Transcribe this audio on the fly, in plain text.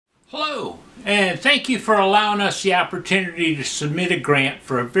Hello, and thank you for allowing us the opportunity to submit a grant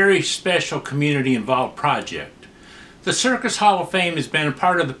for a very special community-involved project. The Circus Hall of Fame has been a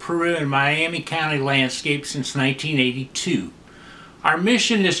part of the Peru and Miami County landscape since 1982. Our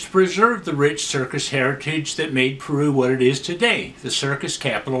mission is to preserve the rich circus heritage that made Peru what it is today, the circus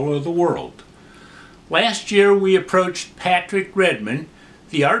capital of the world. Last year we approached Patrick Redmond,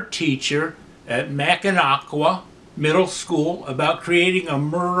 the art teacher at Macanaqua Middle School, about creating a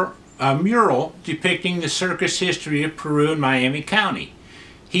mural depicting the circus history of Peru and Miami County.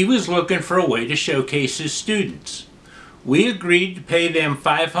 He was looking for a way to showcase his students. We agreed to pay them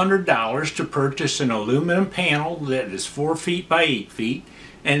 $500 to purchase an aluminum panel that is 4 feet by 8 feet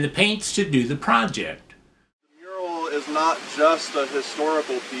and the paints to do the project. The mural is not just a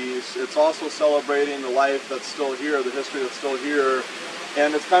historical piece, it's also celebrating the life that's still here, the history that's still here,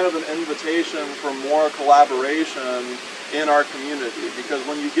 and it's kind of an invitation for more collaboration in our community, because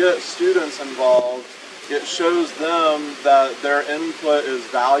when you get students involved, it shows them that their input is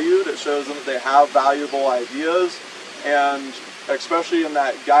valued, it shows them that they have valuable ideas, and especially in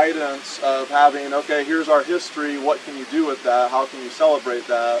that guidance of having, okay, here's our history, what can you do with that, how can you celebrate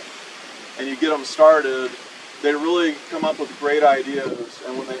that, and you get them started, they really come up with great ideas,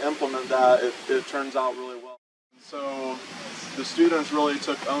 and when they implement that, it turns out really well. So the students really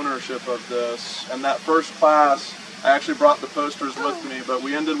took ownership of this, and that first class, I actually brought the posters with me, but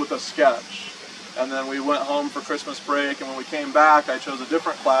we ended with a sketch. And then we went home for Christmas break, and when we came back, I chose a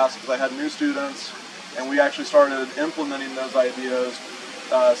different class because I had new students, and we actually started implementing those ideas,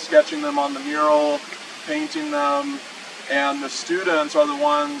 sketching them on the mural, painting them, and the students are the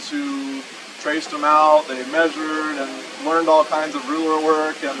ones who traced them out, they measured and learned all kinds of ruler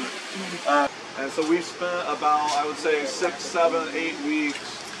work, and so we spent about, I would say, 6, 7, 8 weeks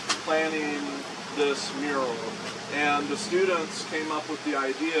planning this mural. And the students came up with the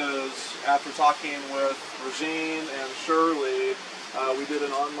ideas after talking with Regine and Shirley. We did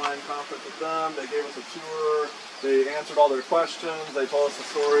an online conference with them. They gave us a tour. They answered all their questions. They told us the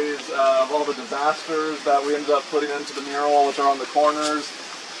stories of all the disasters that we ended up putting into the mural, which are on the corners.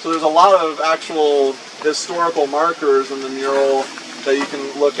 So there's a lot of actual historical markers in the mural that you can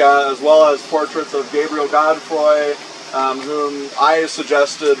look at, as well as portraits of Gabriel Godfroy, whom I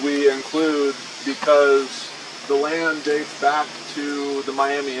suggested we include because the land dates back to the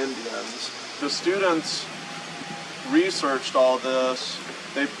Miami Indians. The students researched all this,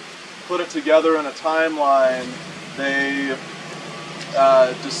 they put it together in a timeline, they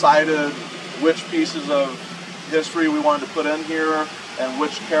decided which pieces of history we wanted to put in here and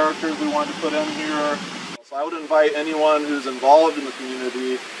which characters we wanted to put in here. So I would invite anyone who's involved in the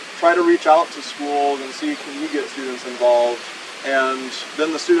community, try to reach out to schools and see, can you get students involved? And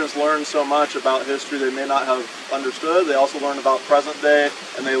then the students learn so much about history they may not have understood. They also learn about present day,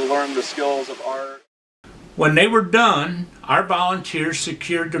 and they learn the skills of art. When they were done, our volunteers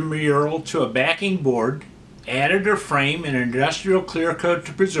secured the mural to a backing board, added a frame and industrial clear coat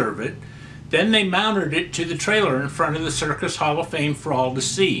to preserve it, then they mounted it to the trailer in front of the Circus Hall of Fame for all to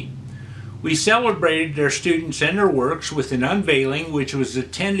see. We celebrated their students and their works with an unveiling which was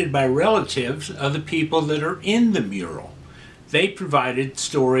attended by relatives of the people that are in the mural. They provided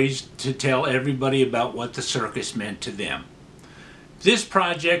stories to tell everybody about what the circus meant to them. This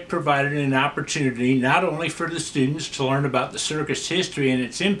project provided an opportunity not only for the students to learn about the circus history and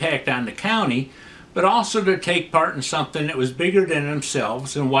its impact on the county, but also to take part in something that was bigger than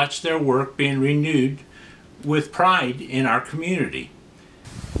themselves and watch their work being renewed with pride in our community.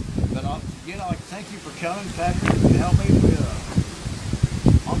 But again, I'd like to thank you for coming, Patrick, and help me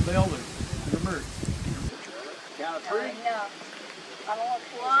unveil the merch. Count of 3. No. I want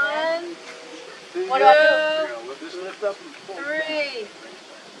 1, 2, Just lift up and 3.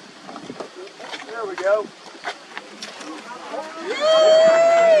 There we go.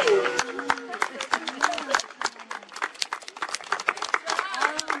 Yay!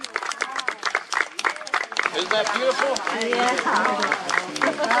 Isn't that beautiful? Yeah. Oh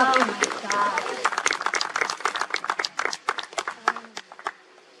my God.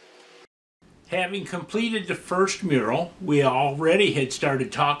 Having completed the first mural, we already had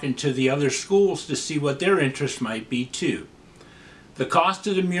started talking to the other schools to see what their interest might be too. The cost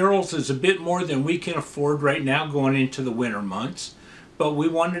of the murals is a bit more than we can afford right now going into the winter months, but we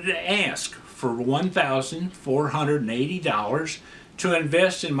wanted to ask for $1,480 to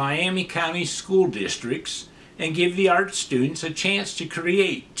invest in Miami County school districts and give the art students a chance to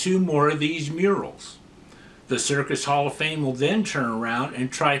create 2 more of these murals. The Circus Hall of Fame will then turn around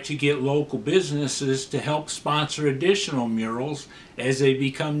and try to get local businesses to help sponsor additional murals as they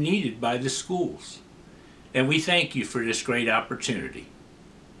become needed by the schools. And we thank you for this great opportunity.